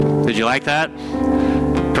Did you like that?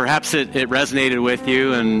 Perhaps it resonated with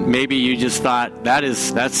you, and maybe you just thought,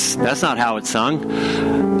 that's not how it's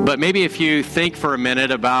sung. But maybe if you think for a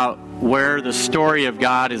minute about where the story of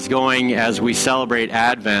God is going as we celebrate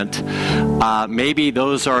Advent, maybe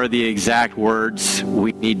those are the exact words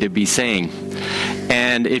we need to be saying.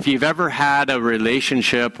 And if you've ever had a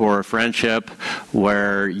relationship or a friendship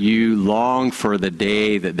where you long for the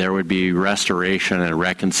day that there would be restoration and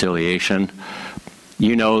reconciliation,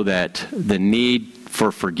 you know that the need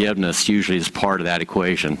for forgiveness usually is part of that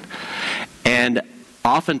equation. And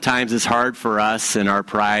oftentimes it's hard for us in our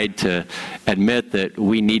pride to admit that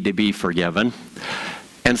we need to be forgiven.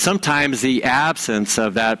 And sometimes the absence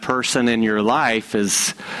of that person in your life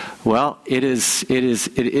is, well,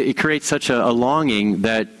 it creates such a longing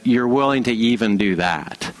that you're willing to even do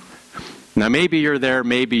that. Now, maybe you're there,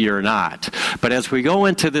 maybe you're not. But as we go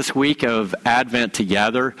into this week of Advent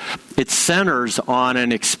together, it centers on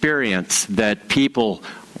an experience that people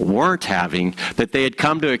weren't having, that they had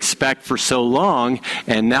come to expect for so long,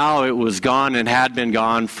 and now it was gone and had been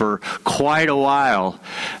gone for quite a while,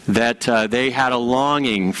 that they had a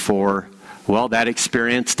longing for, well, that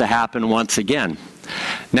experience to happen once again.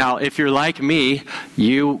 Now, if you're like me,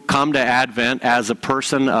 you come to Advent as a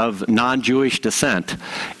person of non-Jewish descent,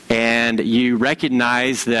 and you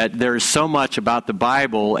recognize that there's so much about the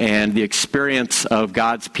Bible and the experience of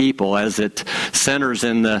God's people as it centers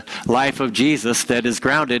in the life of Jesus that is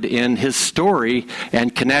grounded in his story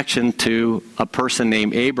and connection to a person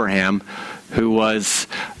named Abraham, who was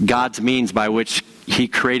God's means by which he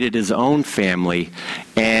created his own family,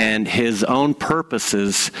 and his own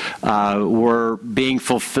purposes were being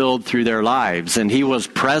fulfilled through their lives, and he was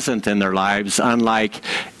present in their lives unlike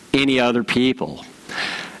any other people.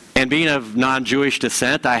 And being of non-Jewish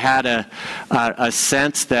descent, I had a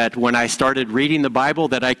sense that when I started reading the Bible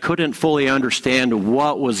that I couldn't fully understand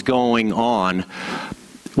what was going on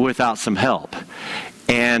without some help.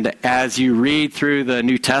 And as you read through the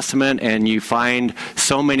New Testament and you find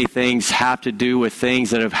so many things have to do with things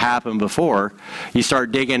that have happened before, you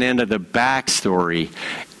start digging into the backstory,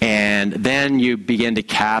 and then you begin to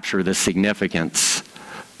capture the significance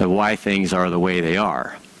of why things are the way they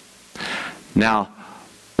are. Now,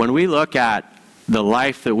 when we look at the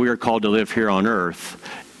life that we are called to live here on earth,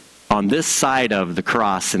 on this side of the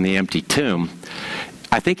cross and the empty tomb,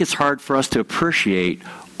 I think it's hard for us to appreciate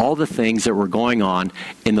all the things that were going on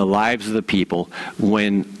in the lives of the people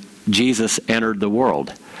when Jesus entered the world,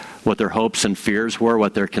 what their hopes and fears were,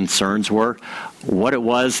 what their concerns were, what it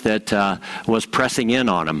was that was pressing in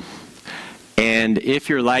on them. And if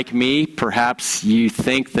you're like me, perhaps you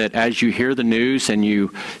think that as you hear the news and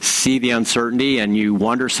you see the uncertainty and you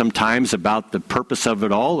wonder sometimes about the purpose of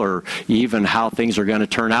it all or even how things are going to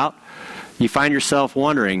turn out, you find yourself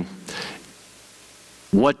wondering,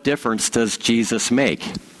 what difference does Jesus make?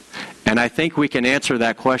 And I think we can answer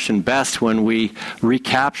that question best when we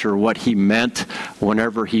recapture what he meant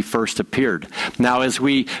whenever he first appeared. Now, as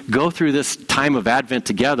we go through this time of Advent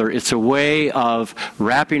together, it's a way of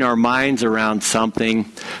wrapping our minds around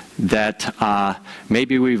something that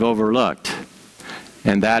maybe we've overlooked.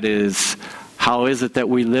 And that is, how is it that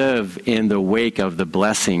we live in the wake of the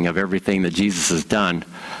blessing of everything that Jesus has done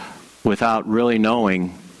without really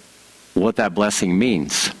knowing what that blessing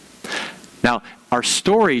means? Now, our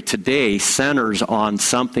story today centers on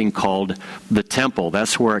something called the temple.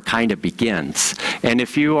 That's where it kind of begins. And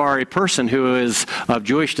if you are a person who is of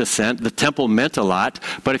Jewish descent, the temple meant a lot.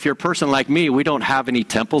 But if you're a person like me, we don't have any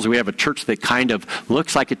temples. We have a church that kind of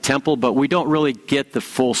looks like a temple, but we don't really get the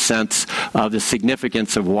full sense of the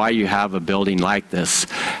significance of why you have a building like this.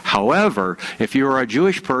 However, if you are a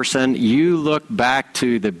Jewish person, you look back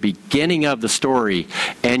to the beginning of the story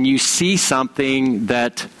and you see something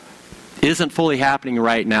that isn't fully happening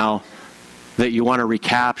right now that you want to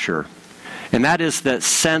recapture. And that is that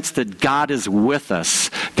sense that God is with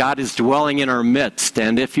us. God is dwelling in our midst.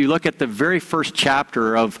 And if you look at the very first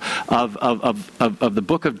chapter of the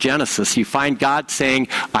book of Genesis, you find God saying,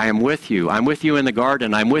 I am with you. I'm with you in the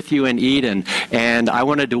garden. I'm with you in Eden. And I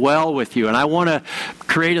want to dwell with you. And I want to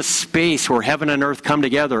create a space where heaven and earth come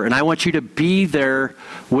together. And I want you to be there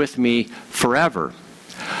with me forever.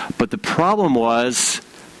 But the problem was,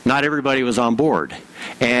 not everybody was on board.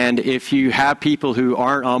 And if you have people who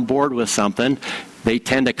aren't on board with something, they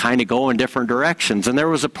tend to kind of go in different directions. And there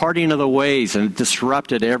was a parting of the ways, and it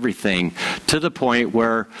disrupted everything to the point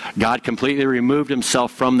where God completely removed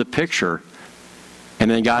himself from the picture. And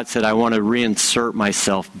then God said, I want to reinsert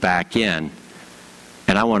myself back in,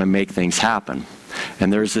 and I want to make things happen.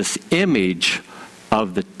 And there's this image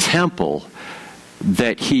of the temple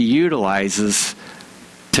that he utilizes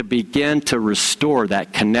to begin to restore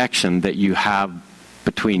that connection that you have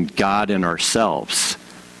between God and ourselves.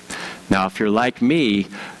 Now, if you're like me,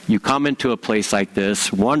 you come into a place like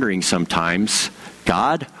this wondering sometimes,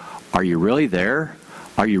 God, are you really there?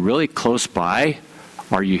 Are you really close by?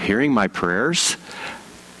 Are you hearing my prayers?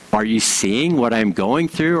 Are you seeing what I'm going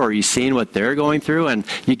through? Are you seeing what they're going through? And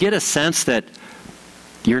you get a sense that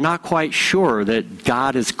you're not quite sure that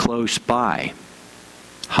God is close by.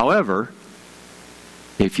 However,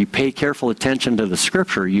 if you pay careful attention to the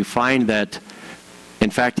Scripture, you find that, in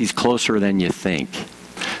fact, He's closer than you think.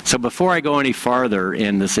 So before I go any farther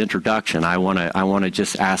in this introduction, I want to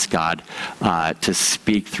just ask God to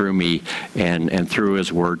speak through me and through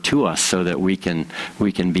His Word to us, so that we can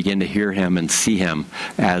begin to hear Him and see Him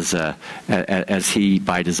as He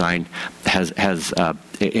by design has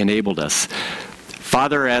enabled us.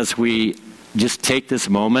 Father, as we just take this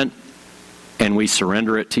moment and we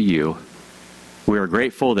surrender it to You, we are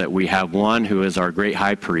grateful that we have one who is our great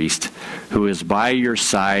high priest, who is by Your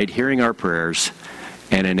side, hearing our prayers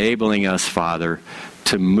and enabling us, Father,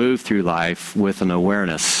 to move through life with an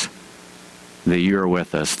awareness that You're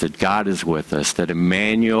with us, that God is with us, that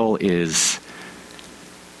Emmanuel is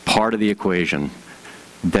part of the equation,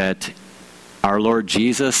 that our Lord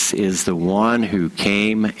Jesus is the one who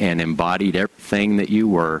came and embodied everything that You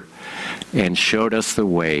were and showed us the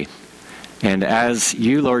way. And as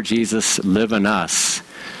You, Lord Jesus, live in us,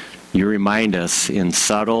 You remind us in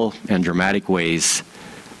subtle and dramatic ways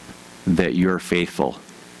that You're faithful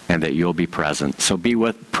and that You'll be present. So be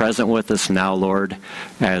present with us now, Lord,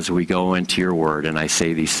 as we go into Your Word. And I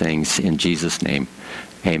say these things in Jesus' name.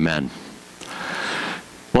 Amen.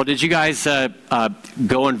 Well, did you guys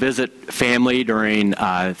go and visit family during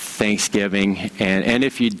Thanksgiving? And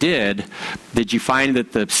if you did you find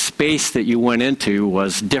that the space that you went into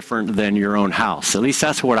was different than your own house? At least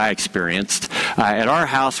that's what I experienced. At our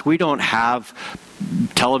house, we don't have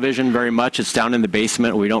television very much. It's down in the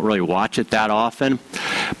basement. We don't really watch it that often.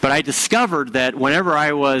 But I discovered that whenever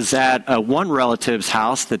I was at one relative's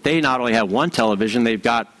house, that they not only have one television, they've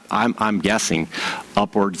got, I'm guessing,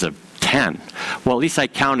 upwards of 10. Well, at least I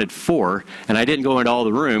counted 4, and I didn't go into all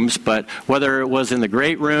the rooms, but whether it was in the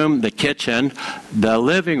great room, the kitchen, the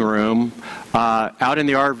living room, out in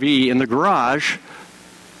the RV, in the garage,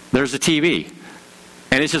 there's a TV.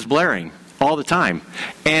 And it's just blaring all the time.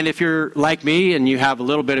 And if you're like me and you have a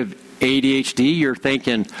little bit of ADHD, you're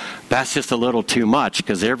thinking, that's just a little too much,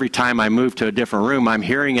 because every time I move to a different room, I'm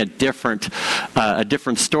hearing a different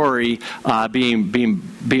story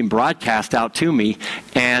being broadcast out to me,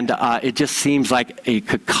 and it just seems like a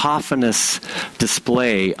cacophonous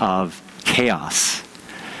display of chaos.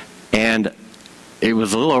 And it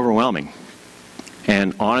was a little overwhelming.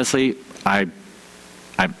 And honestly, it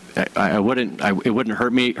wouldn't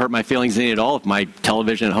hurt my feelings any at all if my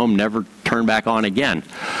television at home never turned back on again.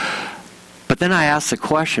 But then I asked the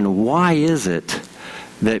question, why is it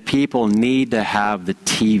that people need to have the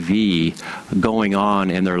TV going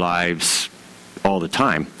on in their lives all the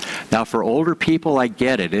time? Now, for older people, I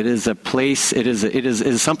get it. It is a place, it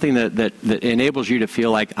is something that enables you to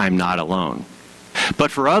feel like I'm not alone.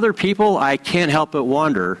 But for other people, I can't help but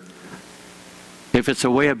wonder if it's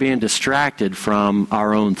a way of being distracted from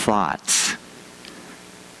our own thoughts.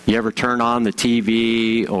 You ever turn on the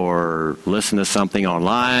TV or listen to something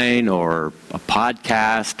online or a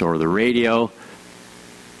podcast or the radio?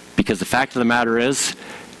 Because the fact of the matter is,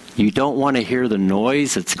 you don't want to hear the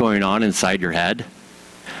noise that's going on inside your head.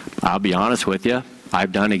 I'll be honest with you,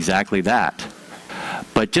 I've done exactly that.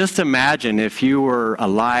 But just imagine if you were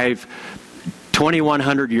alive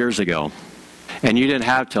 2,100 years ago, and you didn't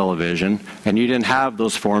have television, and you didn't have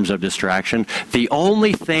those forms of distraction. The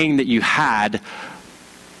only thing that you had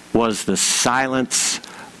was the silence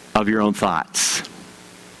of your own thoughts.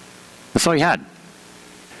 That's all you had.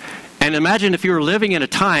 And imagine if you were living in a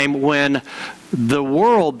time when the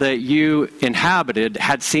world that you inhabited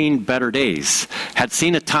had seen better days, had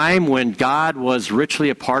seen a time when God was richly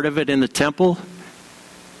a part of it in the temple,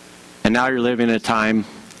 and now you're living in a time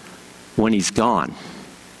when He's gone.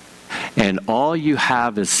 And all you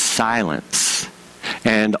have is silence.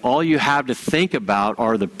 And all you have to think about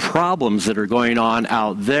are the problems that are going on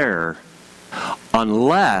out there,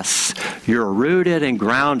 unless you're rooted and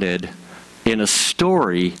grounded in a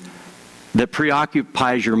story that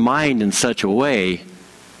preoccupies your mind in such a way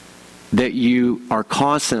that you are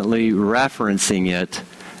constantly referencing it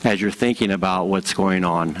as you're thinking about what's going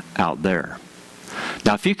on out there.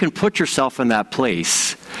 Now, if you can put yourself in that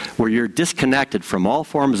place where you're disconnected from all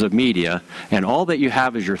forms of media and all that you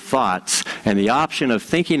have is your thoughts and the option of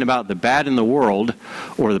thinking about the bad in the world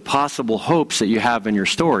or the possible hopes that you have in your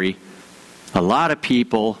story, a lot of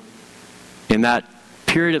people in that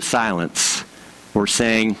period of silence were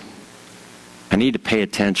saying, I need to pay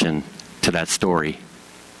attention to that story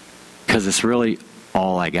because it's really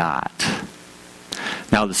all I got.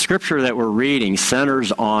 Now, the scripture that we're reading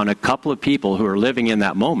centers on a couple of people who are living in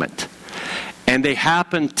that moment. And they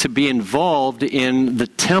happen to be involved in the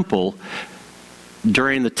temple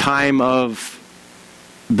during the time of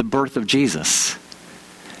the birth of Jesus.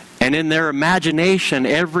 And in their imagination,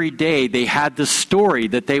 every day, they had this story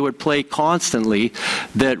that they would play constantly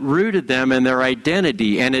that rooted them in their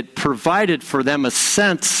identity. And it provided for them a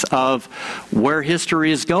sense of where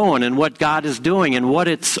history is going and what God is doing and what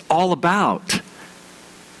it's all about.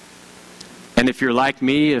 And if you're like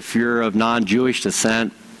me, if you're of non-Jewish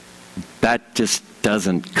descent, that just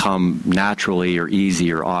doesn't come naturally or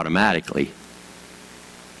easy or automatically.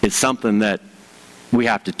 It's something that we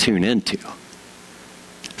have to tune into.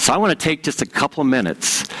 So I want to take just a couple of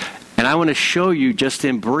minutes, and I want to show you just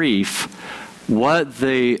in brief what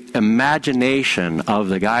the imagination of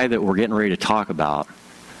the guy that we're getting ready to talk about,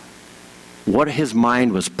 what his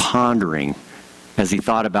mind was pondering as he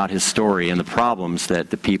thought about his story and the problems that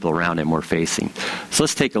the people around him were facing. So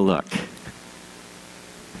let's take a look.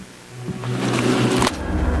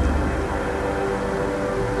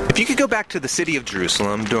 If you could go back to the city of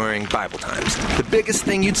Jerusalem during Bible times, the biggest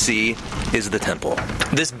thing you'd see is the temple.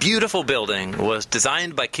 This beautiful building was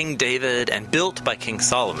designed by King David and built by King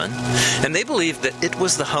Solomon, and they believed that it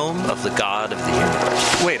was the home of the God of the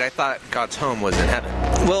universe. Wait, I thought God's home was in heaven.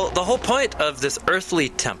 Well, the whole point of this earthly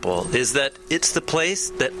temple is that it's the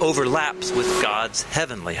place that overlaps with God's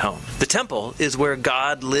heavenly home. The temple is where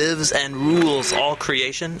God lives and rules all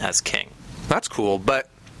creation as king. That's cool, but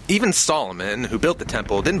even Solomon, who built the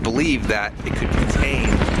temple, didn't believe that it could contain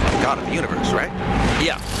the God of the universe, right?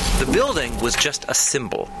 Yeah, the building was just a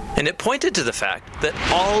symbol, and it pointed to the fact that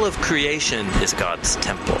all of creation is God's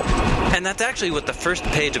temple. And that's actually what the first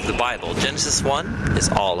page of the Bible, Genesis 1, is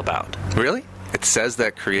all about. Really? It says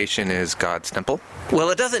that creation is God's temple? Well,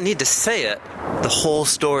 it doesn't need to say it. The whole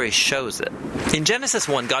story shows it. In Genesis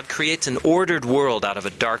 1, God creates an ordered world out of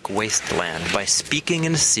a dark wasteland by speaking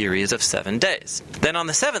in a series of 7 days. Then on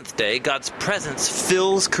the seventh day, God's presence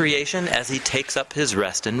fills creation as he takes up his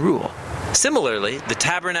rest and rule. Similarly, the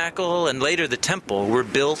tabernacle and later the temple were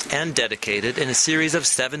built and dedicated in a series of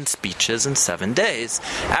 7 speeches in 7 days,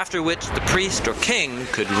 after which the priest or king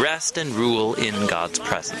could rest and rule in God's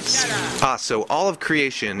presence. So all of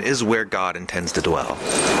creation is where God intends to dwell.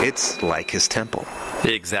 It's like his temple.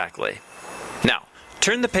 Exactly. Now,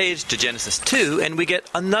 turn the page to Genesis 2 and we get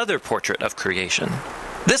another portrait of creation.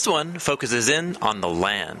 This one focuses in on the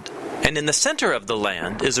land. And in the center of the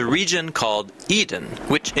land is a region called Eden,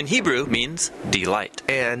 which in Hebrew means delight.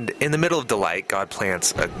 And in the middle of delight, God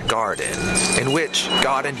plants a garden in which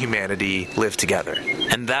God and humanity live together.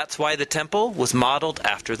 And that's why the temple was modeled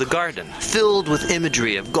after the garden, filled with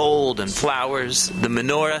imagery of gold and flowers. The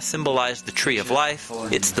menorah symbolized the tree of life.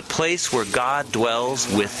 It's the place where God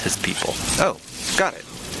dwells with his people. Oh, got it.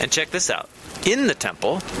 And check this out. In the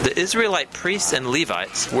temple, the Israelite priests and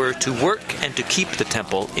Levites were to work and to keep the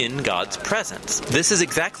temple in God's presence. This is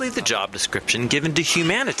exactly the job description given to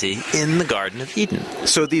humanity in the Garden of Eden.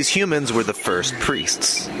 So these humans were the first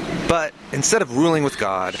priests. But instead of ruling with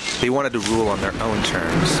God, they wanted to rule on their own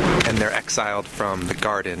terms, and they're exiled from the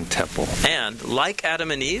garden temple. And, like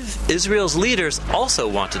Adam and Eve, Israel's leaders also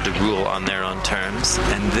wanted to rule on their own terms,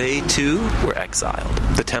 and they too were exiled.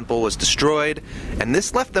 The temple was destroyed, and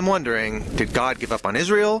this left them wondering, did God give up on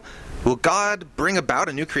Israel? Will God bring about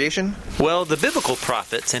a new creation? Well, the biblical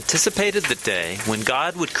prophets anticipated the day when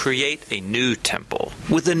God would create a new temple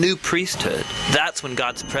with a new priesthood. That's when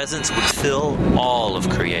God's presence would fill all of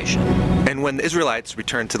creation. And when the Israelites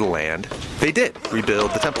returned to the land, they did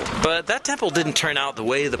rebuild the temple. But that temple didn't turn out the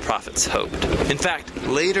way the prophets hoped. In fact,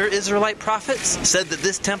 later Israelite prophets said that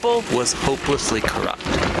this temple was hopelessly corrupt.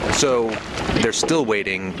 So they're still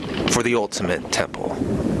waiting for the ultimate temple.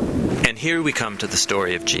 And here we come to the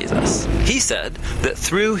story of Jesus. He said that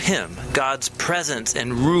through him, God's presence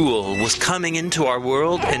and rule was coming into our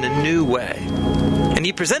world in a new way. And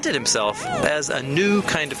he presented himself as a new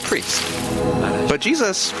kind of priest. But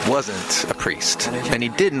Jesus wasn't a priest, and he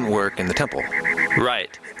didn't work in the temple.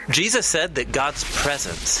 Right. Jesus said that God's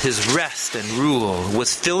presence, his rest and rule,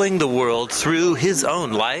 was filling the world through his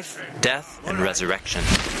own life, death, and resurrection.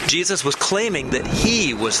 Jesus was claiming that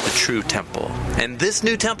he was the true temple, and this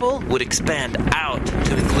new temple would expand out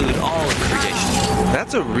to include all of creation.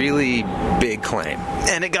 That's a really big claim.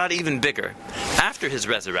 And it got even bigger. After his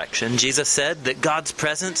resurrection, Jesus said that God's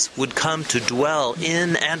presence would come to dwell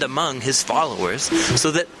in and among his followers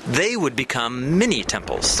so that they would become mini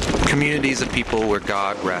temples. Communities of people where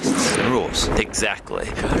God rests and rules. Exactly.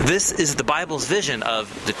 This is the Bible's vision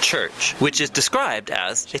of the church, which is described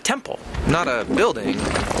as a temple. Not a building,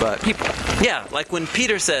 but people. Yeah, like when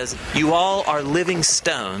Peter says, "You all are living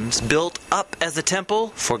stones built up as a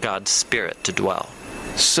temple for God's Spirit to dwell."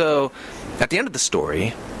 So, at the end of the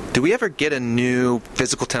story, do we ever get a new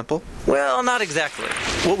physical temple? Well, not exactly.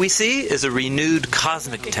 What we see is a renewed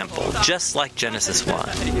cosmic temple, just like Genesis 1.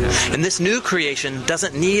 And this new creation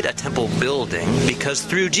doesn't need a temple building because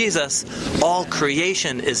through Jesus, all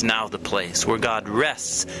creation is now the place where God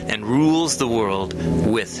rests and rules the world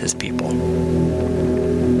with his people.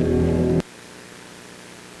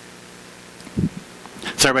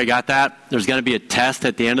 So everybody got that? There's going to be a test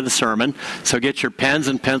at the end of the sermon. So get your pens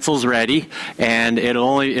and pencils ready, and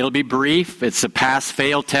it'll be brief. It's a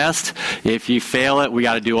pass-fail test. If you fail it, we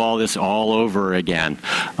got to do all this all over again.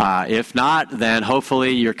 If not, then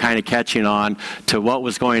hopefully you're kind of catching on to what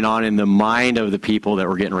was going on in the mind of the people that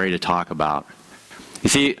we're getting ready to talk about. You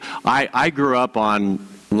see, I grew up on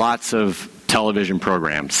lots of television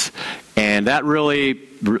programs, and that really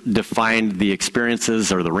defined the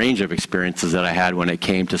experiences or the range of experiences that I had when it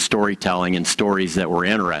came to storytelling and stories that were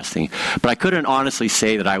interesting. But I couldn't honestly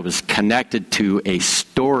say that I was connected to a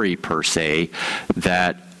story per se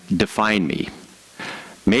that defined me.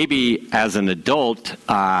 Maybe as an adult,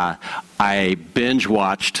 I binge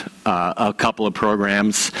watched a couple of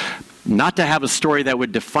programs, not to have a story that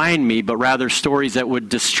would define me, but rather stories that would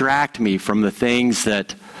distract me from the things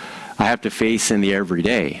that I have to face in the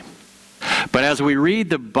everyday. But as we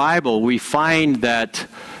read the Bible, we find that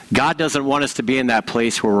God doesn't want us to be in that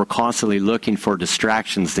place where we're constantly looking for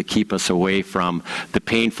distractions to keep us away from the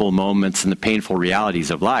painful moments and the painful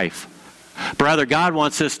realities of life. But rather, God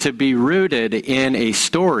wants us to be rooted in a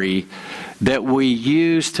story that we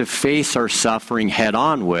use to face our suffering head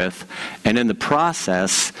on with, and in the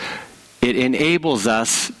process, it enables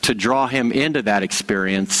us to draw him into that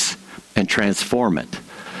experience and transform it.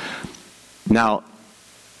 Now,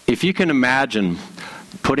 if you can imagine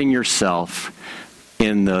putting yourself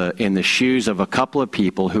in the shoes of a couple of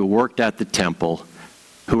people who worked at the temple,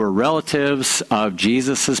 who were relatives of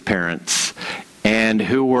Jesus' parents, and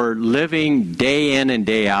who were living day in and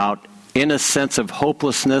day out in a sense of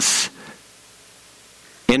hopelessness,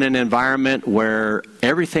 in an environment where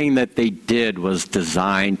everything that they did was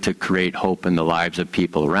designed to create hope in the lives of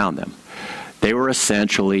people around them. They were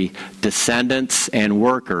essentially descendants and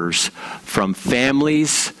workers from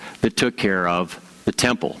families that took care of the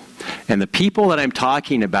temple. And the people that I'm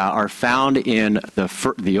talking about are found in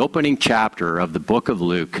the opening chapter of the book of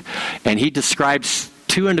Luke. And he describes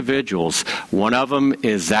two individuals. One of them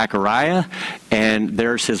is Zechariah, and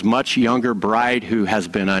there's his much younger bride who has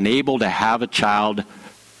been unable to have a child,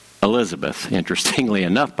 Elizabeth, interestingly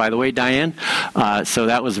enough, by the way, Diane. So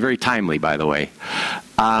that was very timely, by the way.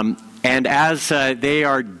 And as they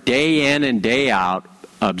are day in and day out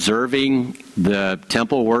observing the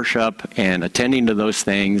temple worship and attending to those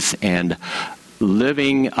things and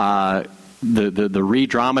living the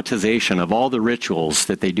re-dramatization of all the rituals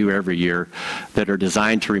that they do every year that are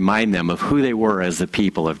designed to remind them of who they were as the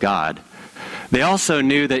people of God. They also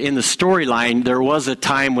knew that in the storyline there was a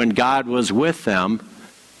time when God was with them,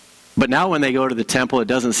 but now when they go to the temple, it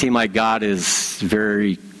doesn't seem like God is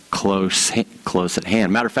very close at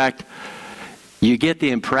hand. Matter of fact, you get the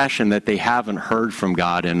impression that they haven't heard from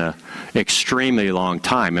God in an extremely long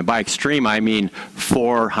time. And by extreme, I mean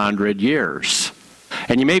 400 years.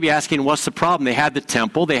 And you may be asking, what's the problem? They had the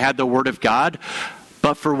temple, they had the Word of God,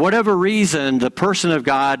 but for whatever reason, the person of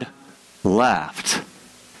God left.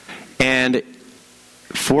 And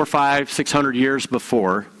 400, 500, 600 years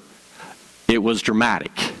before, it was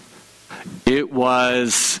dramatic. It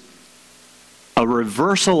was a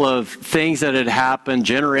reversal of things that had happened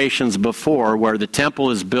generations before, where the temple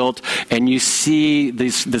is built and you see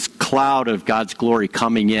this cloud of God's glory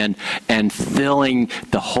coming in and filling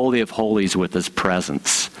the Holy of Holies with his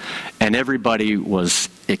presence. And everybody was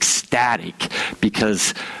ecstatic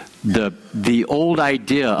because the old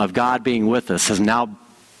idea of God being with us has now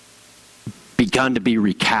begun to be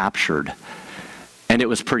recaptured. And it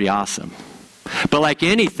was pretty awesome. But like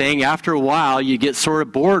anything, after a while, you get sort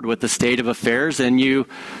of bored with the state of affairs and you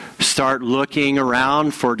start looking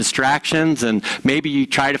around for distractions, and maybe you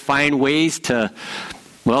try to find ways to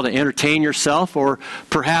entertain yourself, or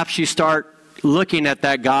perhaps you start looking at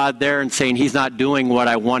that God there and saying, he's not doing what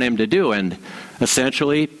I want him to do. And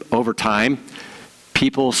essentially, over time,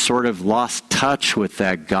 people sort of lost touch with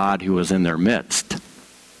that God who was in their midst.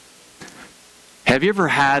 Have you ever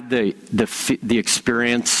had the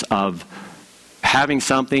experience of having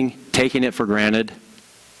something, taking it for granted,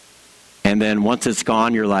 and then once it's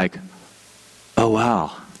gone, you're like, oh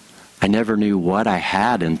wow, I never knew what I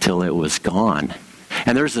had until it was gone.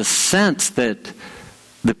 And there's a sense that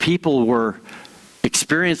the people were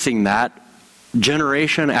experiencing that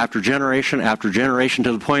generation after generation after generation,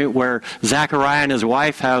 to the point where Zechariah and his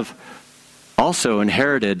wife have also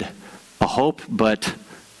inherited a hope but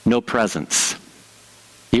no presence,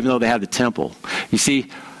 even though they had the temple. You see,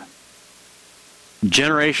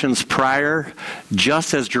 generations prior,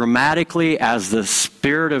 just as dramatically as the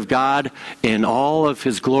Spirit of God in all of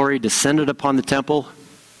His glory descended upon the temple,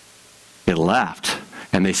 it left,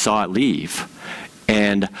 and they saw it leave.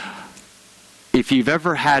 And if you've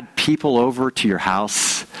ever had people over to your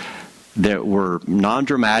house that were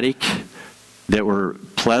non-dramatic, that were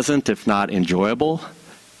pleasant if not enjoyable,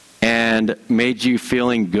 and made you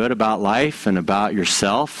feeling good about life and about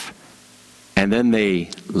yourself, and then they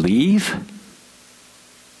leave,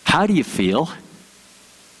 how do you feel?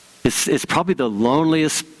 It's probably the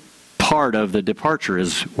loneliest part of the departure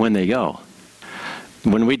is when they go.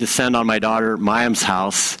 When we descend on my daughter Mayim's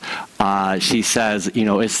house, she says,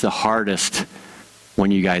 it's the hardest when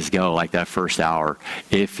you guys go, like that first hour.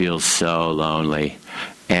 It feels so lonely.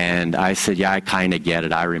 And I said, yeah, I kind of get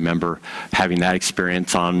it. I remember having that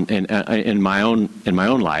experience in my own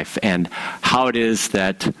life, and how it is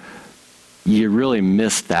that you really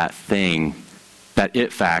miss that thing, that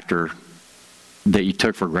it factor that you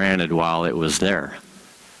took for granted while it was there.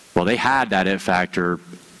 Well, they had that it factor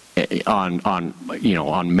on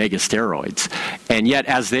mega steroids. And yet,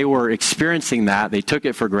 as they were experiencing that, they took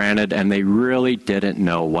it for granted, and they really didn't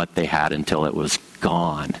know what they had until it was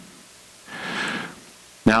gone.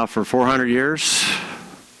 Now, for 400 years,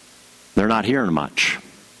 they're not hearing much,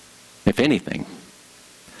 if anything.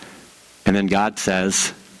 And then God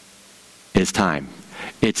says, it's time.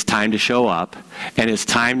 It's time to show up, and it's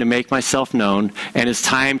time to make myself known, and it's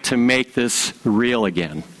time to make this real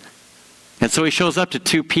again. And so he shows up to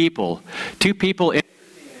two people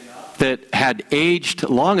that had aged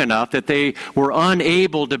long enough that they were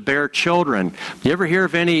unable to bear children. You ever hear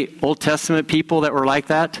of any Old Testament people that were like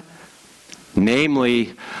that?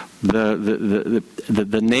 Namely, the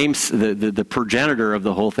progenitor of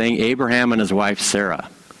the whole thing, Abraham and his wife Sarah.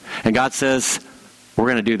 And God says, we're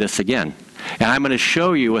going to do this again. And I'm going to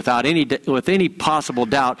show you with any possible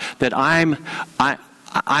doubt that I'm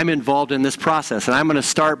involved in this process. And I'm going to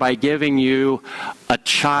start by giving you a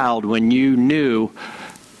child when you knew,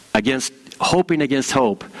 hoping against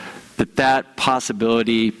hope, that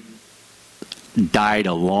possibility died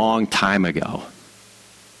a long time ago.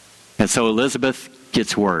 And so Elizabeth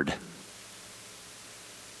gets word.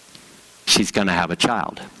 She's going to have a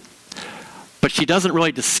child. But she doesn't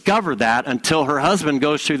really discover that until her husband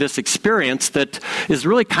goes through this experience that is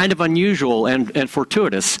really kind of unusual and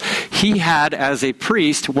fortuitous. He had, as a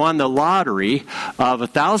priest, won the lottery of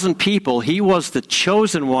 1,000 people. He was the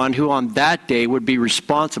chosen one who on that day would be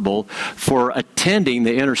responsible for attending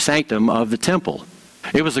the inner sanctum of the temple.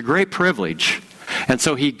 It was a great privilege. And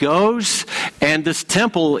so he goes, and this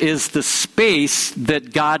temple is the space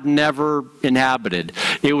that God never inhabited.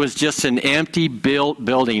 It was just an empty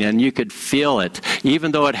building, and you could feel it,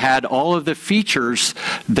 even though it had all of the features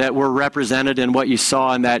that were represented in what you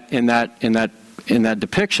saw in that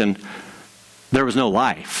depiction. There was no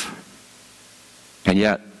life. And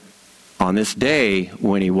yet, on this day,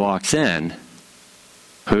 when he walks in,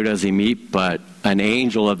 who does he meet but an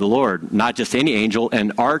angel of the Lord? Not just any angel,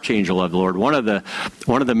 an archangel of the Lord. One of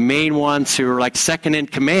the main ones who are like second in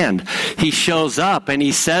command. He shows up and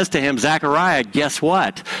he says to him, Zechariah, guess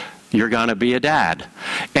what? You're going to be a dad.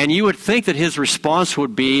 And you would think that his response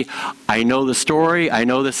would be, I know the story. I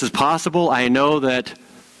know this is possible. I know that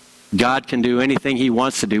God can do anything he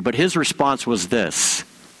wants to do. But his response was this.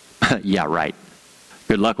 Yeah, right.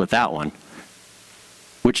 Good luck with that one.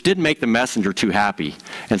 Which didn't make the messenger too happy.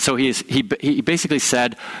 And so he basically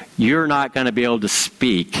said, you're not going to be able to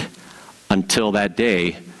speak until that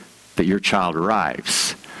day that your child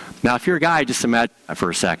arrives. Now, if you're a guy, just imagine that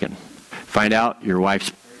for a second. Find out your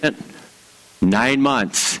wife's pregnant. 9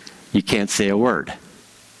 months, you can't say a word.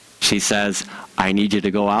 She says, I need you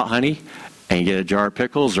to go out, honey, and get a jar of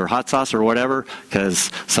pickles or hot sauce or whatever,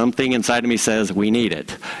 because something inside of me says we need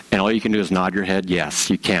it. And all you can do is nod your head yes.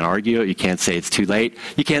 You can't argue it. You can't say it's too late.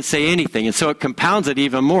 You can't say anything. And so it compounds it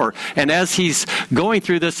even more. And as he's going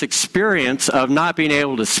through this experience of not being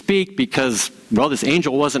able to speak because, this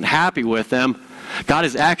angel wasn't happy with them, God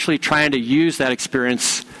is actually trying to use that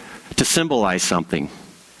experience to symbolize something.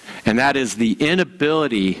 And that is the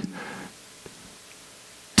inability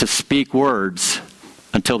to speak words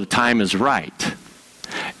until the time is right.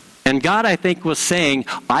 And God, I think, was saying,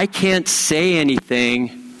 I can't say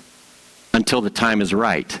anything until the time is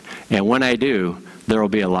right. And when I do, there will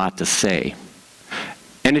be a lot to say.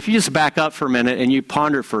 And if you just back up for a minute and you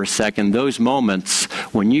ponder for a second those moments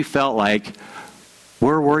when you felt like,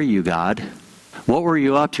 where were you, God? What were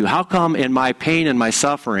you up to? How come in my pain and my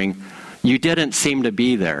suffering, you didn't seem to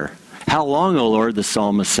be there? How long, O Lord, the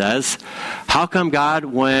psalmist says. How come, God,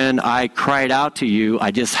 when I cried out to you,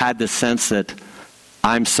 I just had this sense that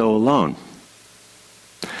I'm so alone?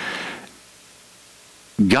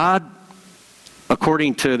 God,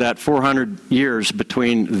 according to that 400 years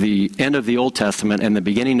between the end of the Old Testament and the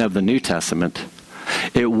beginning of the New Testament,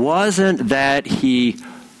 it wasn't that he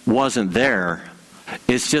wasn't there.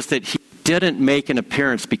 It's just that he didn't make an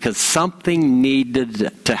appearance because something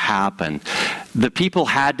needed to happen. The people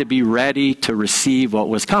had to be ready to receive what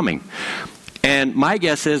was coming. And my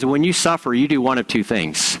guess is when you suffer, you do one of two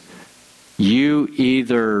things. You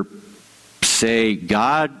either say,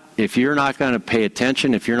 God, if you're not going to pay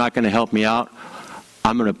attention, if you're not going to help me out,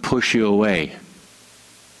 I'm going to push you away.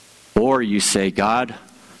 Or you say, God,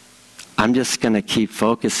 I'm just going to keep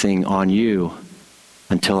focusing on you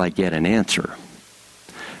until I get an answer.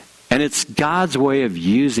 And it's God's way of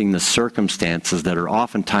using the circumstances that are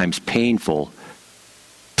oftentimes painful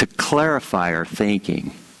to clarify our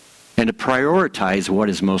thinking and to prioritize what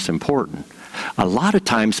is most important. A lot of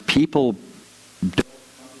times people don't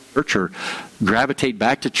come to church or gravitate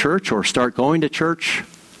back to church or start going to church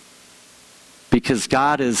because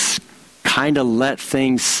God has kind of let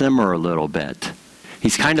things simmer a little bit.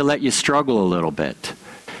 He's kind of let you struggle a little bit.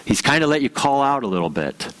 He's kind of let you call out a little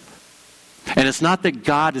bit. And it's not that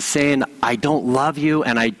God is saying, I don't love you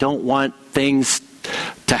and I don't want things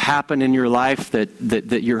to happen in your life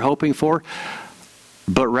that you're hoping for,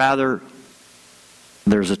 but rather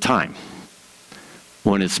there's a time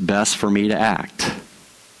when it's best for me to act.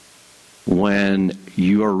 When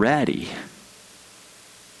you are ready,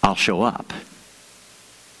 I'll show up.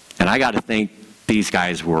 And I got to think these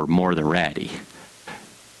guys were more than ready.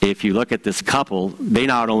 If you look at this couple, they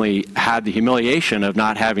not only had the humiliation of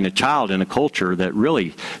not having a child in a culture that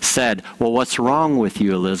really said, well, what's wrong with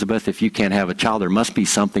you, Elizabeth, if you can't have a child? There must be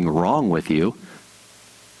something wrong with you.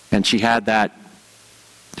 And she had that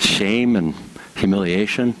shame and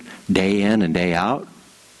humiliation day in and day out.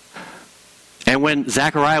 And when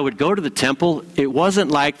Zechariah would go to the temple, it wasn't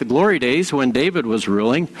like the glory days when David was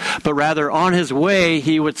ruling, but rather on his way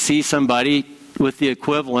he would see somebody with the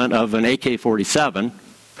equivalent of an AK-47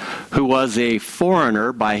 who was a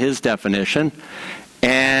foreigner by his definition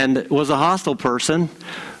and was a hostile person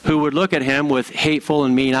who would look at him with hateful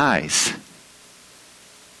and mean eyes.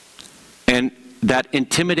 And that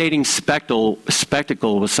intimidating spectacle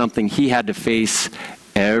was something he had to face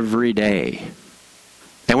every day.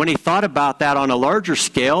 And when he thought about that on a larger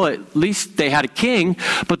scale, at least they had a king,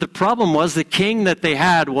 but the problem was the king that they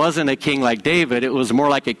had wasn't a king like David. It was more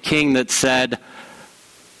like a king that said,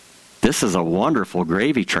 this is a wonderful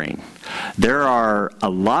gravy train. There are a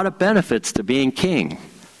lot of benefits to being king.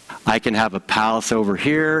 I can have a palace over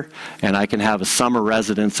here, and I can have a summer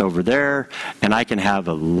residence over there, and I can have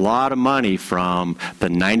a lot of money from the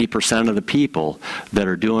 90% of the people that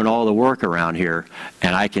are doing all the work around here,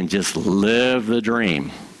 and I can just live the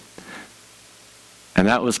dream. And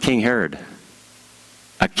that was King Herod,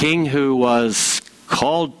 a king who was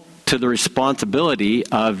called to the responsibility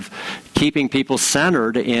of keeping people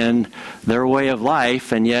centered in their way of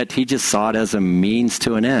life, and yet he just saw it as a means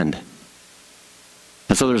to an end.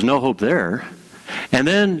 And so there's no hope there. And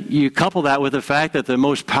then you couple that with the fact that the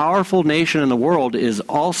most powerful nation in the world is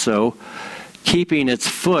also keeping its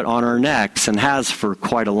foot on our necks and has for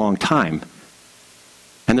quite a long time.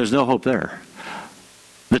 And there's no hope there.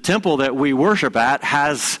 The temple that we worship at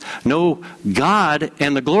has no God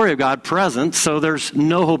and the glory of God present, so there's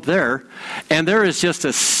no hope there. And there is just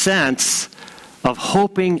a sense of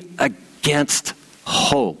hoping against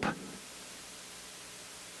hope.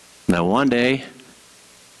 That one day,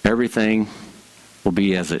 everything will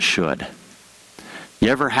be as it should.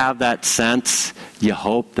 You ever have that sense, you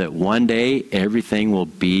hope that one day everything will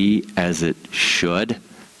be as it should?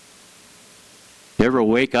 You ever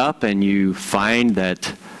wake up and you find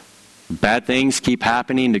that bad things keep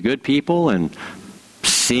happening to good people and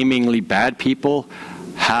seemingly bad people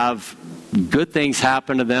have good things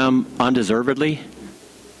happen to them undeservedly?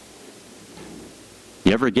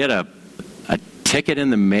 You ever get a ticket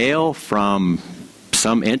in the mail from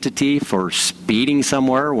some entity for speeding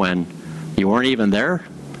somewhere when you weren't even there?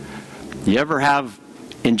 You ever have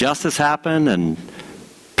injustice happen and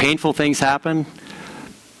painful things happen.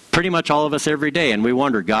 Pretty much all of us every day. And we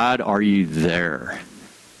wonder, God, are you there?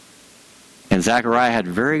 And Zechariah had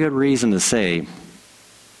very good reason to say,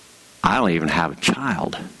 I don't even have a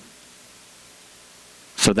child.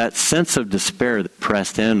 So that sense of despair that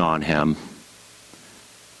pressed in on him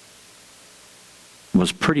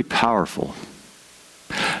was pretty powerful.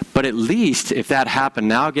 But at least if that happened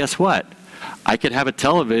now, guess what? I could have a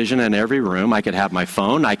television in every room. I could have my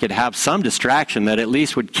phone. I could have some distraction that at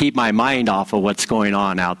least would keep my mind off of what's going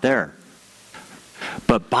on out there.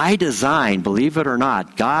 But by design, believe it or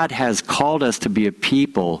not, God has called us to be a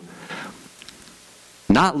people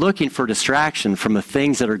not looking for distraction from the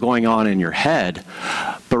things that are going on in your head,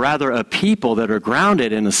 but rather a people that are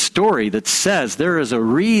grounded in a story that says there is a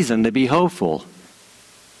reason to be hopeful.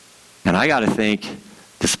 And I got to think,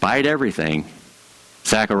 despite everything,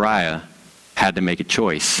 Zechariah had to make a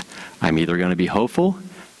choice. I'm either going to be hopeful,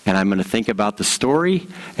 and I'm going to think about the story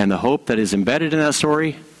and the hope that is embedded in that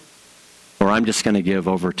story, or I'm just going to give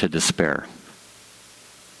over to despair.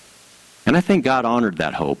 And I think God honored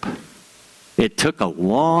that hope. It took a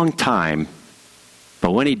long time,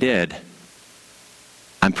 but when he did,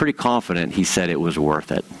 I'm pretty confident he said it was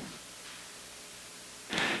worth it.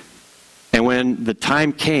 And when the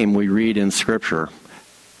time came, we read in Scripture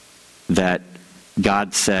that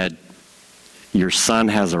God said, your son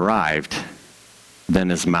has arrived, then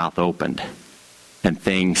his mouth opened. And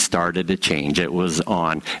things started to change. It was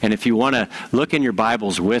on. And if you want to look in your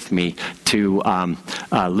Bibles with me to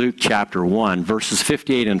Luke chapter 1, verses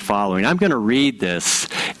 58 and following, I'm going to read this,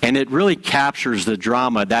 and it really captures the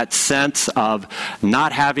drama, that sense of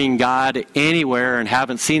not having God anywhere and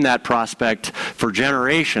haven't seen that prospect for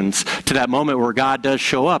generations, to that moment where God does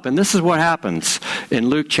show up. And this is what happens. In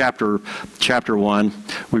Luke chapter 1,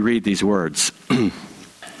 we read these words.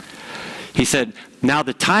 He said, now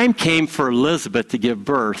the time came for Elizabeth to give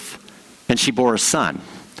birth, and she bore a son,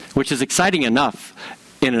 which is exciting enough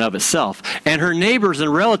in and of itself. And her neighbors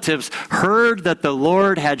and relatives heard that the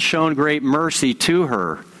Lord had shown great mercy to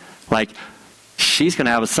her. Like, she's going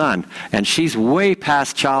to have a son, and she's way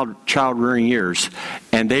past child-rearing years,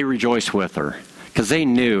 and they rejoiced with her because they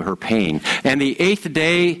knew her pain. And the 8th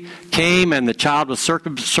day came, and the child was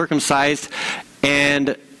circumcised,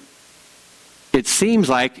 and it seems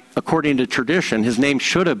like, according to tradition, his name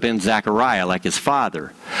should have been Zechariah, like his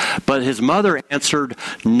father. But his mother answered,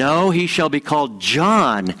 no, he shall be called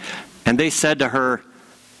John. And they said to her,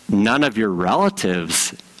 none of your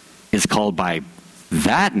relatives is called by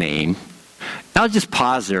that name. Now, I'll just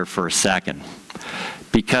pause there for a second.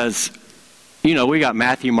 Because, we got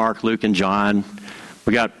Matthew, Mark, Luke, and John.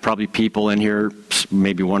 We got probably people in here,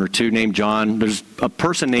 maybe one or two named John. There's a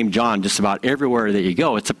person named John just about everywhere that you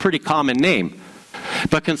go. It's a pretty common name.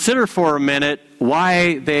 But consider for a minute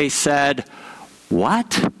why they said,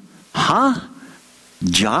 what? Huh?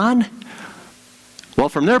 John? Well,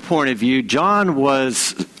 from their point of view, John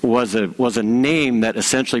was a name that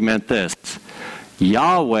essentially meant this.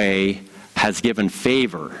 Yahweh has given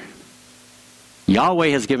favor. Yahweh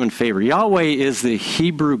has given favor. Yahweh is the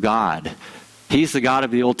Hebrew God. He's the God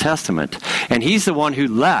of the Old Testament. And he's the one who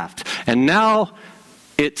left. And now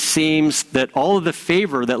it seems that all of the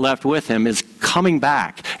favor that left with him is coming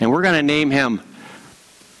back. And we're going to name him,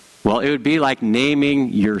 well, it would be like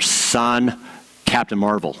naming your son Captain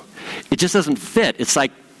Marvel. It just doesn't fit. It's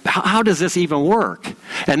like, how does this even work?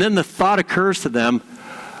 And then the thought occurs to them,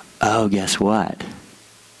 oh, guess what?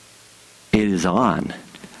 It is on.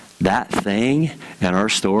 That thing in our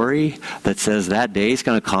story that says that day is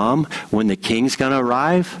going to come when the king's going to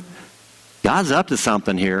arrive, God's up to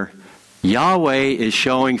something here. Yahweh is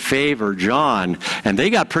showing favor, John. And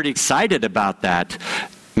they got pretty excited about that.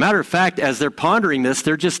 Matter of fact, as they're pondering this,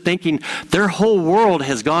 they're just thinking their whole world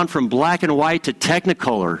has gone from black and white to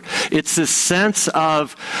technicolor. It's this sense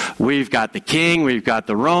of we've got the king, we've got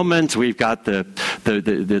the Romans, we've got the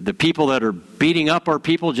people that are beating up our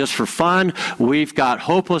people just for fun. We've got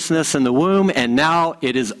hopelessness in the womb, and now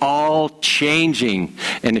it is all changing.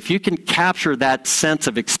 And if you can capture that sense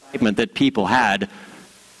of excitement that people had,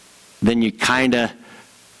 then you kind of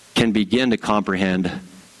can begin to comprehend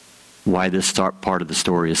why this part of the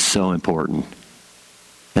story is so important.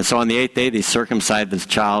 And so on the 8th day, they circumcised this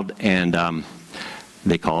child, and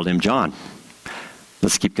they called him John.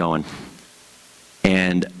 Let's keep going.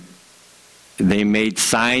 And they made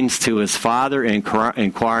signs to his father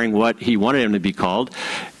inquiring what he wanted him to be called.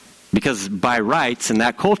 Because by rights in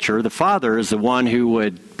that culture, the father is the one who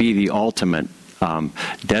would be the ultimate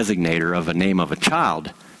designator of a name of a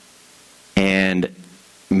child. And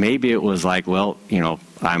maybe it was like, well,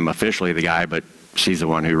 I'm officially the guy, but she's the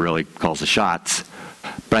one who really calls the shots.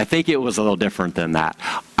 But I think it was a little different than that.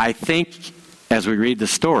 I think as we read the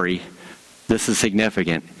story, this is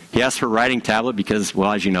significant. He asked for a writing tablet because,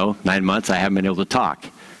 well, as you know, 9 months I haven't been able to talk.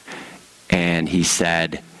 And he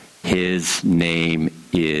said, his name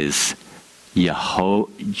is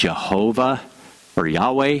Jehovah, or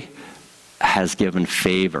Yahweh, has given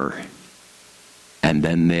favor. And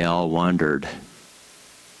then they all wondered,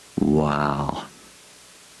 wow,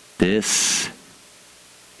 this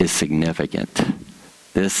is significant.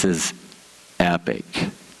 This is epic.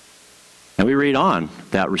 And we read on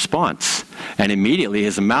that response. And immediately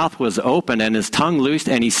his mouth was open and his tongue loosed,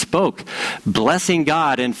 and he spoke, blessing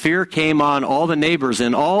God, and fear came on all the neighbors.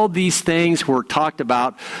 And all these things were talked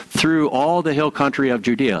about through all the hill country of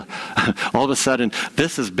Judea. All of a sudden,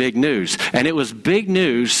 this is big news. And it was big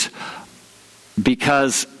news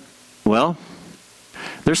because, well,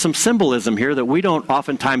 there's some symbolism here that we don't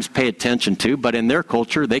oftentimes pay attention to, but in their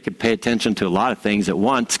culture, they could pay attention to a lot of things at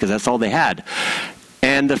once because that's all they had.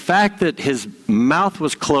 And the fact that his mouth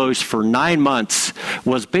was closed for 9 months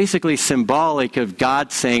was basically symbolic of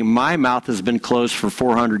God saying, my mouth has been closed for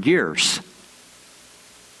 400 years.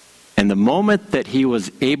 And the moment that he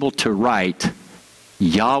was able to write,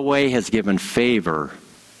 Yahweh has given favor,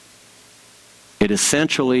 it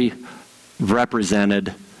essentially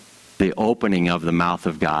represented the opening of the mouth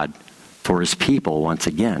of God for his people once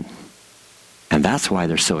again. And that's why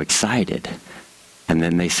they're so excited. And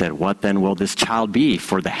then they said, what then will this child be?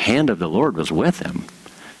 For the hand of the Lord was with him.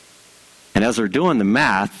 And as they're doing the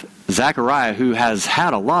math, Zechariah, who has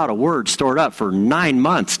had a lot of words stored up for 9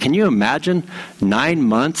 months, can you imagine 9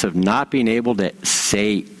 months of not being able to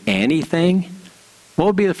say anything? What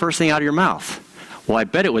would be the first thing out of your mouth? Well, I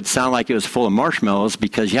bet it would sound like it was full of marshmallows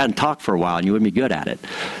because you hadn't talked for a while and you wouldn't be good at it.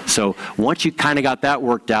 So once you kind of got that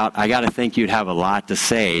worked out, I got to think you'd have a lot to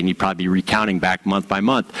say, and you'd probably be recounting back month by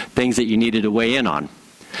month things that you needed to weigh in on.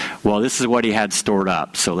 Well, this is what he had stored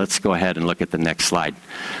up. So let's go ahead and look at the next slide.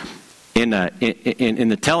 In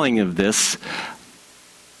the telling of this,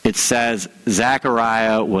 it says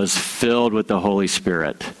Zechariah was filled with the Holy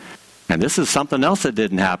Spirit. And this is something else that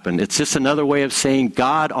didn't happen. It's just another way of saying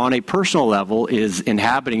God on a personal level is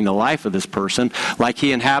inhabiting the life of this person like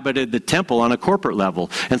he inhabited the temple on a corporate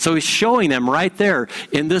level. And so he's showing them right there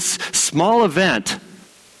in this small event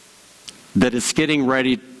that it's getting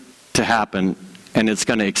ready to happen, and it's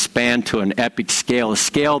going to expand to an epic scale, a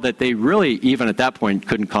scale that they really, even at that point,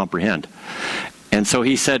 couldn't comprehend. And so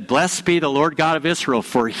he said, blessed be the Lord God of Israel,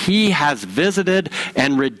 for he has visited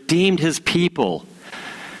and redeemed his people.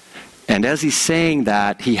 And as he's saying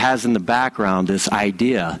that, he has in the background this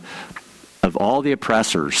idea of all the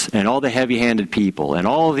oppressors and all the heavy-handed people and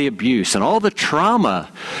all the abuse and all the trauma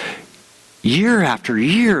year after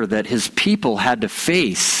year that his people had to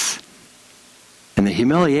face and the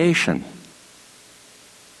humiliation.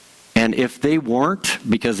 And if they weren't,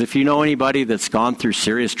 because if you know anybody that's gone through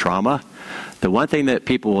serious trauma, the one thing that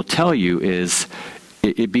people will tell you is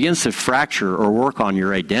it begins to fracture or work on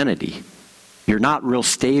your identity. You're not real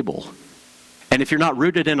stable. And if you're not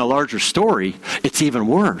rooted in a larger story, it's even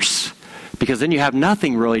worse. Because then you have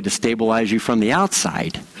nothing really to stabilize you from the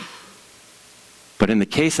outside. But in the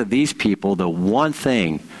case of these people, the one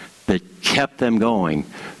thing that kept them going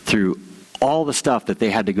through all the stuff that they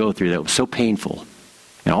had to go through that was so painful,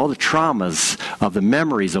 and all the traumas of the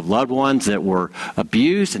memories of loved ones that were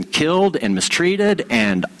abused and killed and mistreated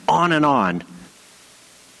and on,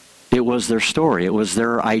 it was their story. It was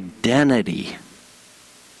their identity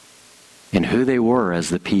in who they were as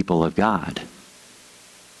the people of God.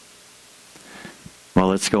 Well,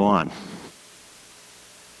 let's go on.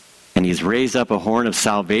 And he's raised up a horn of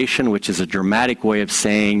salvation, which is a dramatic way of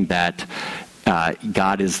saying that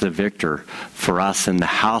God is the victor for us in the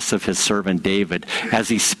house of his servant David, as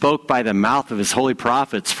he spoke by the mouth of his holy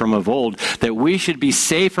prophets from of old, that we should be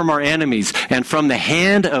safe from our enemies and from the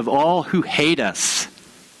hand of all who hate us.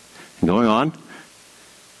 And going on,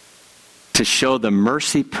 to show the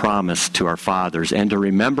mercy promised to our fathers and to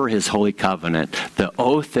remember his holy covenant, the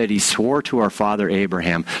oath that he swore to our father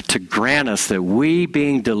Abraham, to grant us that we,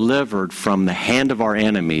 being delivered from the hand of our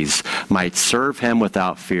enemies, might serve him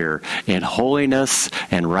without fear in holiness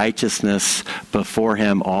and righteousness before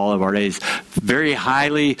him all of our days. Very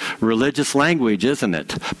highly religious language, isn't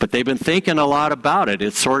it? But they've been thinking a lot about it.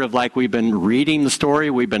 It's sort of like we've been reading the story,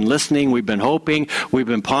 we've been listening, we've been hoping, we've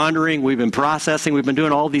been pondering, we've been processing, we've been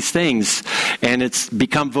doing all these things. And it's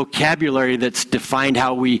become vocabulary that's defined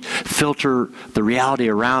how we filter the reality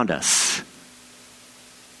around us.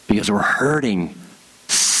 Because we're hurting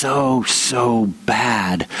so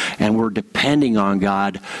bad. And we're depending on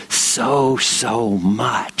God so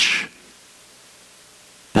much.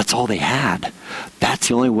 That's all they had. That's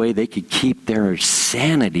the only way they could keep their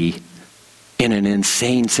sanity in an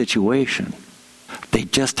insane situation. They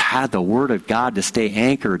just had the Word of God to stay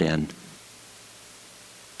anchored in.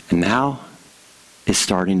 And now it's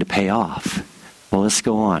starting to pay off. Well, let's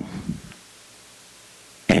go on.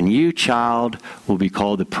 And you, child, will be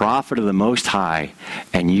called the prophet of the Most High,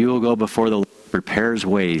 and you will go before the Lord, prepare his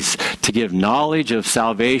ways, to give knowledge of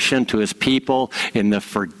salvation to his people in the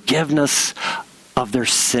forgiveness of their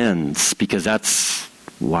sins, because that's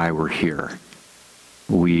why we're here.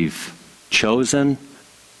 We've chosen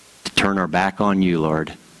to turn our back on you,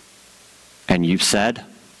 Lord. And you've said,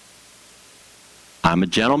 I'm a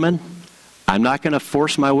gentleman. I'm not going to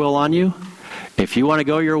force my will on you. If you want to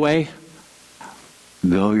go your way,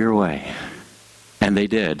 go your way. And they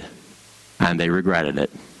did. And they regretted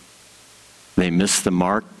it. They missed the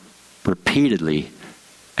mark repeatedly.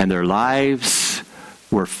 And their lives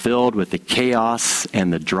were filled with the chaos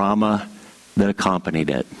and the drama that accompanied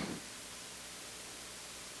it.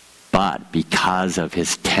 But because of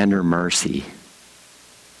his tender mercy,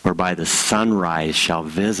 whereby the sunrise shall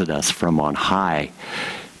visit us from on high,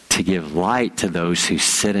 to give light to those who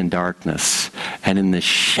sit in darkness and in the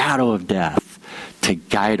shadow of death, to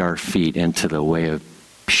guide our feet into the way of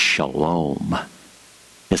shalom.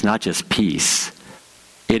 It's not just peace.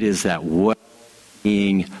 It is that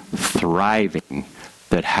well-being, thriving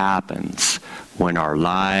that happens when our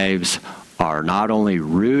lives are not only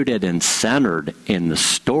rooted and centered in the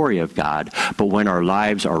story of God, but when our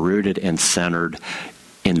lives are rooted and centered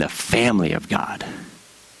in the family of God.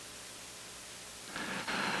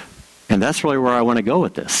 And that's really where I want to go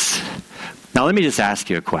with this. Now, let me just ask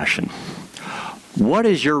you a question. What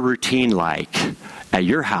is your routine like at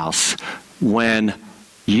your house when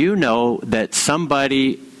you know that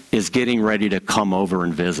somebody is getting ready to come over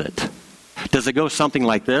and visit? Does it go something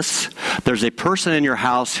like this? There's a person in your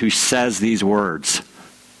house who says these words,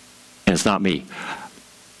 and it's not me.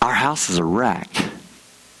 Our house is a wreck.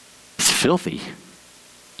 It's filthy.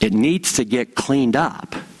 It needs to get cleaned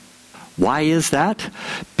up. Why is that?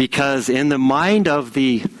 Because in the mind of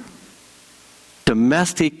the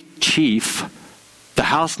domestic chief, the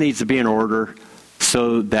house needs to be in order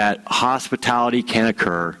so that hospitality can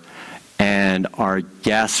occur and our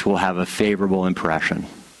guests will have a favorable impression.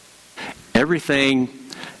 Everything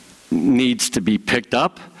needs to be picked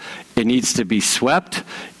up. It needs to be swept.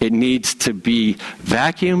 It needs to be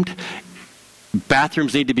vacuumed.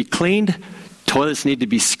 Bathrooms need to be cleaned. Toilets need to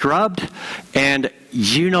be scrubbed. And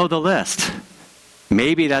you know the list.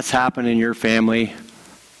 Maybe that's happened in your family.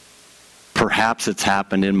 Perhaps it's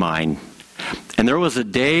happened in mine. And there was a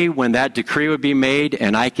day when that decree would be made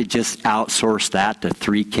and I could just outsource that to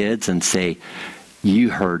 3 kids and say, you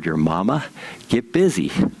heard your mama, get busy.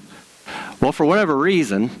 Well, for whatever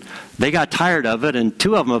reason, they got tired of it, and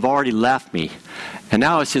 2 of them have already left me. And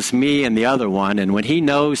now it's just me and the other one, and when he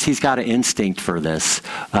knows he's got an instinct for this,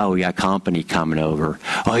 oh, we got company coming over.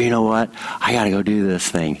 Oh, you know what? I got to go do this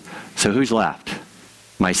thing. So who's left?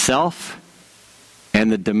 Myself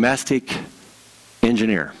and the domestic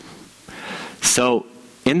engineer. So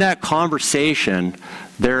in that conversation,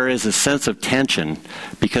 there is a sense of tension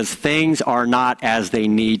because things are not as they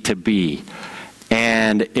need to be.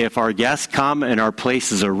 And if our guests come and our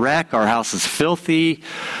place is a wreck, our house is filthy,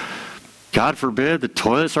 God forbid the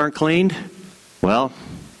toilets aren't cleaned, well,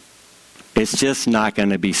 it's just not going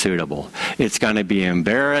to be suitable. It's going to be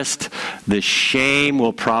embarrassed. The shame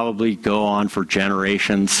will probably go on for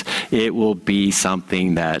generations. It will be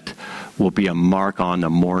something that will be a mark on the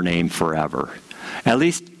Moore name forever. At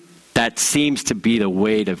least that seems to be the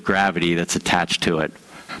weight of gravity that's attached to it.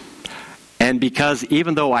 And because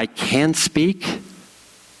even though I can speak,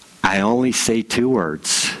 I only say 2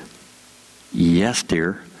 words. Yes,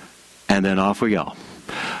 dear. And then off we go.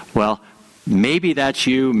 Well, maybe that's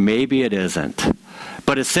you, maybe it isn't.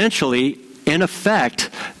 But essentially, in effect,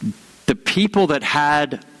 the people that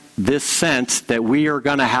had this sense that we are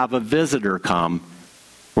going to have a visitor come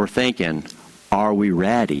were thinking, are we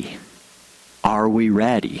ready? Are we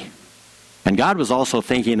ready? And God was also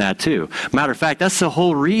thinking that too. Matter of fact, that's the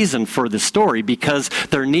whole reason for the story, because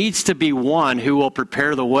there needs to be one who will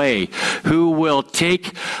prepare the way, who will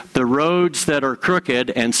take the roads that are crooked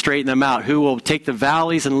and straighten them out, who will take the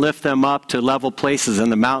valleys and lift them up to level places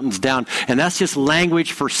and the mountains down. And that's just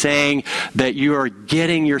language for saying that you are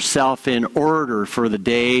getting yourself in order for the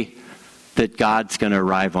day that God's going to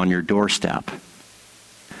arrive on your doorstep.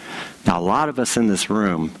 Now, a lot of us in this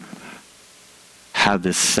room have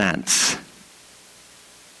this sense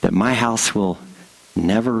that my house will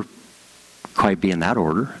never quite be in that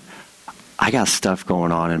order. I got stuff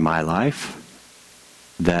going on in my life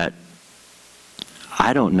that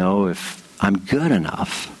I don't know if I'm good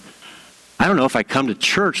enough. I don't know if I come to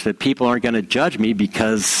church that people aren't going to judge me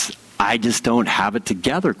because I just don't have it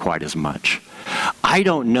together quite as much. I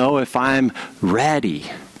don't know if I'm ready.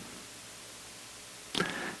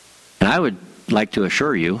 And I would like to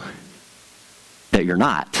assure you that you're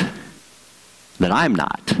not, that I'm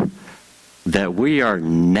not, that we are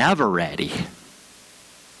never ready,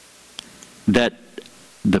 that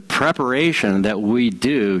the preparation that we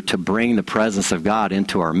do to bring the presence of God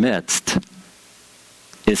into our midst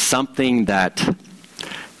is something that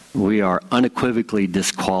we are unequivocally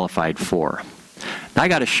disqualified for. Now, I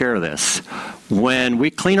got to share this. When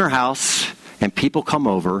we clean our house and people come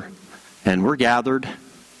over and we're gathered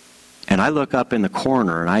and I look up in the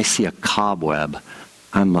corner and I see a cobweb,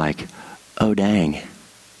 I'm like, oh dang,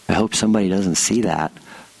 I hope somebody doesn't see that,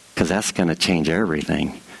 because that's going to change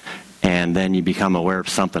everything. And then you become aware of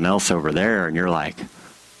something else over there and you're like,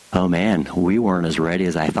 oh man, we weren't as ready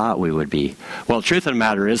as I thought we would be. Well, the truth of the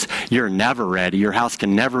matter is, you're never ready. Your house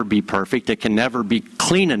can never be perfect. It can never be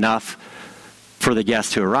clean enough for the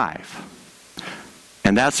guest to arrive.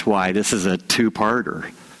 And that's why this is a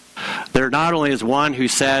two-parter. There not only is one who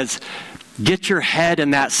says, get your head in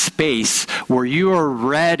that space where you are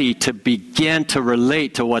ready to begin to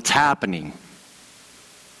relate to what's happening.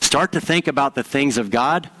 Start to think about the things of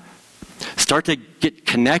God. Start to get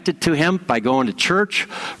connected to Him by going to church,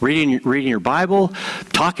 reading your Bible,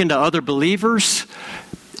 talking to other believers,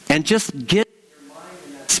 and just get your mind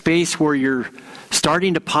in that space where you're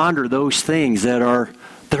starting to ponder those things that are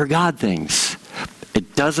God things.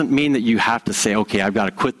 It doesn't mean that you have to say, okay, I've got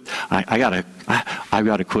to quit. I've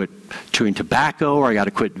got to quit chewing tobacco, or I got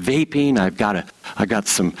to quit vaping. I got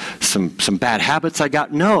some bad habits.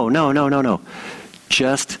 No.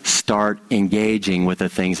 Just start engaging with the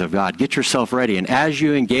things of God. Get yourself ready. And as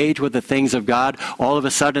you engage with the things of God, all of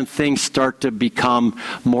a sudden things start to become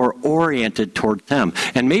more oriented toward them.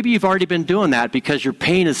 And maybe you've already been doing that because your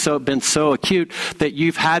pain has been so acute that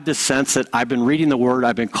you've had this sense that I've been reading the Word,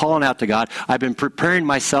 I've been calling out to God, I've been preparing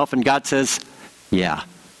myself, and God says, yeah,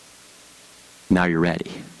 now you're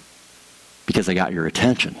ready. Because I got your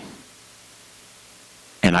attention.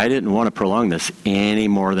 And I didn't want to prolong this any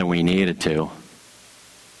more than we needed to.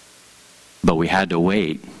 But we had to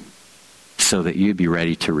wait so that you'd be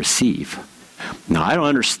ready to receive. Now, I don't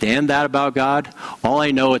understand that about God. All I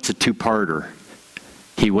know, it's a two-parter.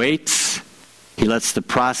 He waits. He lets the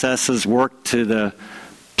processes work to the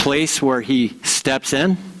place where He steps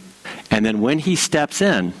in. And then when He steps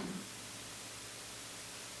in,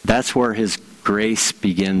 that's where His grace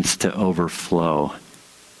begins to overflow.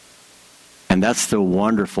 And that's the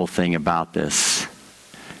wonderful thing about this,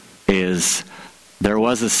 is there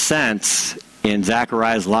was a sense in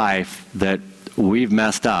Zechariah's life that we've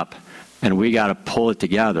messed up and we got to pull it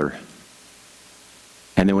together.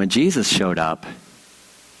 And then when Jesus showed up,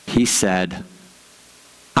 He said,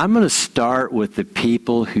 I'm going to start with the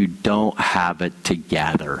people who don't have it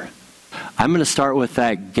together. I'm going to start with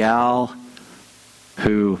that gal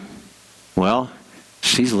who, well,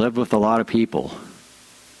 she's lived with a lot of people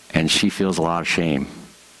and she feels a lot of shame.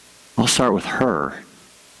 I'll start with her.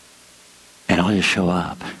 And I'll just show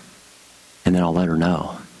up. And then I'll let her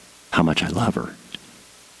know how much I love her.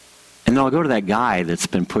 And then I'll go to that guy that's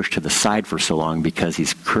been pushed to the side for so long because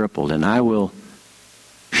he's crippled. And I will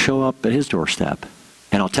show up at his doorstep.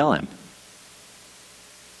 And I'll tell him,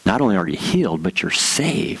 not only are you healed, but you're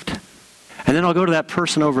saved. And then I'll go to that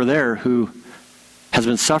person over there who has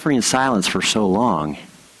been suffering in silence for so long.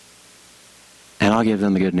 And I'll give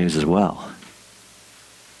them the good news as well.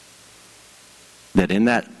 That in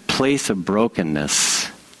that place of brokenness,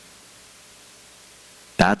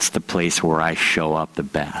 that's the place where I show up the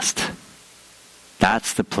best.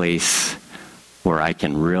 That's the place where I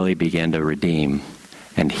can really begin to redeem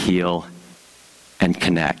and heal and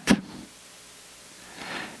connect.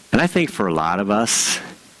 And I think for a lot of us,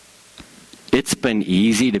 it's been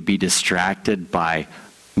easy to be distracted by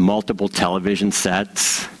multiple television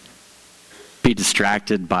sets, be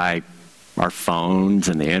distracted by our phones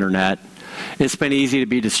and the internet. It's been easy to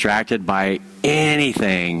be distracted by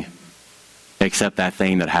anything except that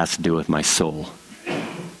thing that has to do with my soul.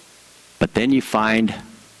 But then you find,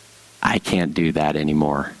 I can't do that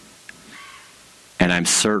anymore. And I'm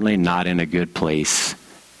certainly not in a good place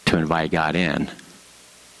to invite God in.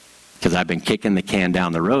 Because I've been kicking the can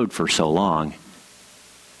down the road for so long.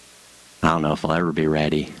 I don't know if I'll ever be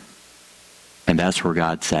ready. And that's where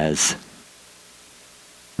God says,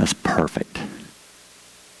 that's perfect.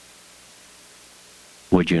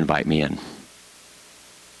 Would you invite me in?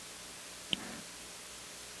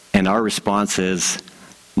 And our response is,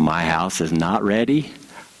 my house is not ready.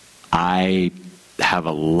 I have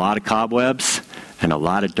a lot of cobwebs and a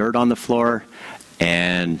lot of dirt on the floor,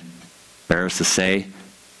 and embarrassed to say,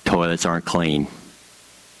 toilets aren't clean. You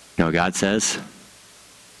know what God says?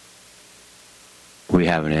 We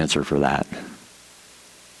have an answer for that.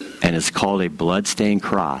 And it's called a bloodstained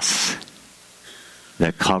cross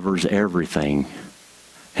that covers everything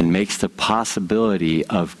and makes the possibility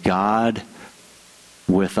of God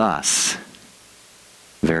with us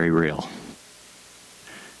very real.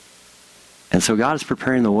 And so God is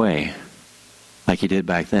preparing the way, like he did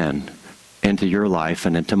back then, into your life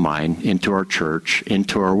and into mine, into our church,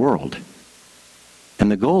 into our world.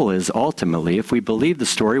 And the goal is ultimately, if we believe the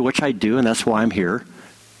story, which I do, and that's why I'm here,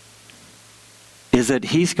 is that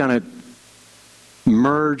he's going to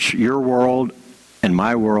merge your world and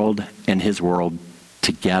my world and his world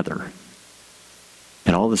together.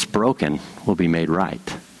 And all that's broken will be made right.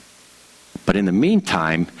 But in the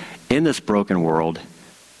meantime, in this broken world,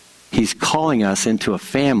 he's calling us into a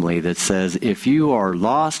family that says, if you are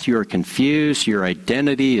lost, you are confused, your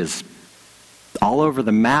identity is all over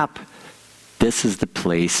the map, this is the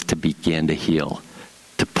place to begin to heal,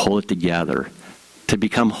 to pull it together, to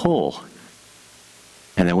become whole.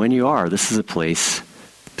 And then when you are, this is a place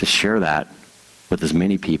to share that with as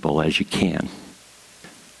many people as you can.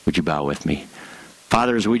 Would you bow with me?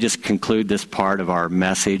 Father, as we just conclude this part of our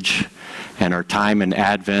message and our time in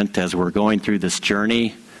Advent as we're going through this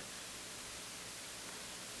journey,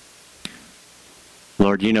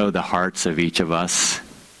 Lord, you know the hearts of each of us.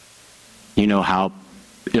 You know how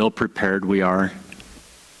ill-prepared we are.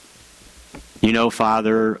 You know,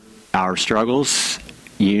 Father, our struggles.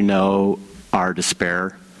 You know our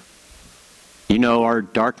despair. You know our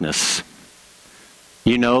darkness.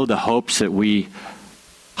 You know the hopes that we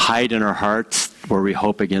hide in our hearts where we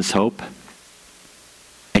hope against hope.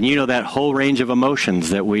 And you know that whole range of emotions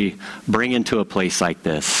that we bring into a place like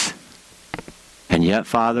this. And yet,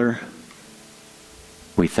 Father,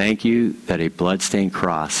 we thank you that a bloodstained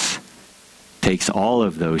cross takes all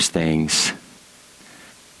of those things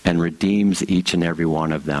and redeems each and every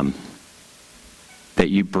one of them. That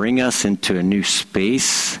you bring us into a new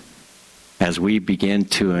space as we begin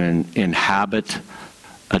to inhabit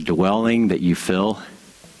a dwelling that you fill.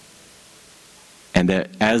 And that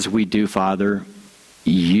as we do, Father,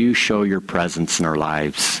 you show your presence in our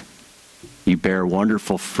lives. You bear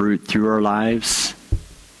wonderful fruit through our lives.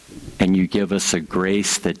 And you give us a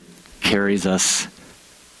grace that carries us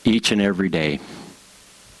each and every day.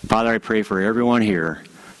 Father, I pray for everyone here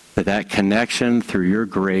that connection through your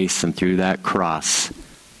grace and through that cross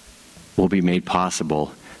will be made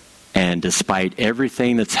possible. And despite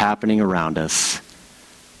everything that's happening around us,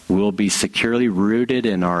 we'll be securely rooted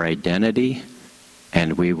in our identity,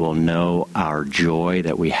 and we will know our joy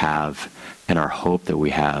that we have and our hope that we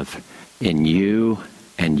have in you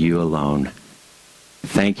and you alone.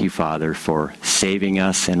 Thank you, Father, for saving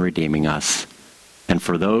us and redeeming us. And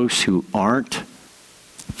for those who aren't,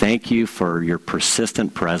 thank you for your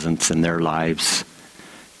persistent presence in their lives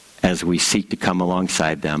as we seek to come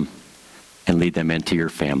alongside them and lead them into your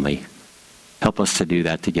family. Help us to do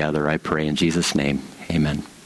that together, I pray in Jesus' name. Amen.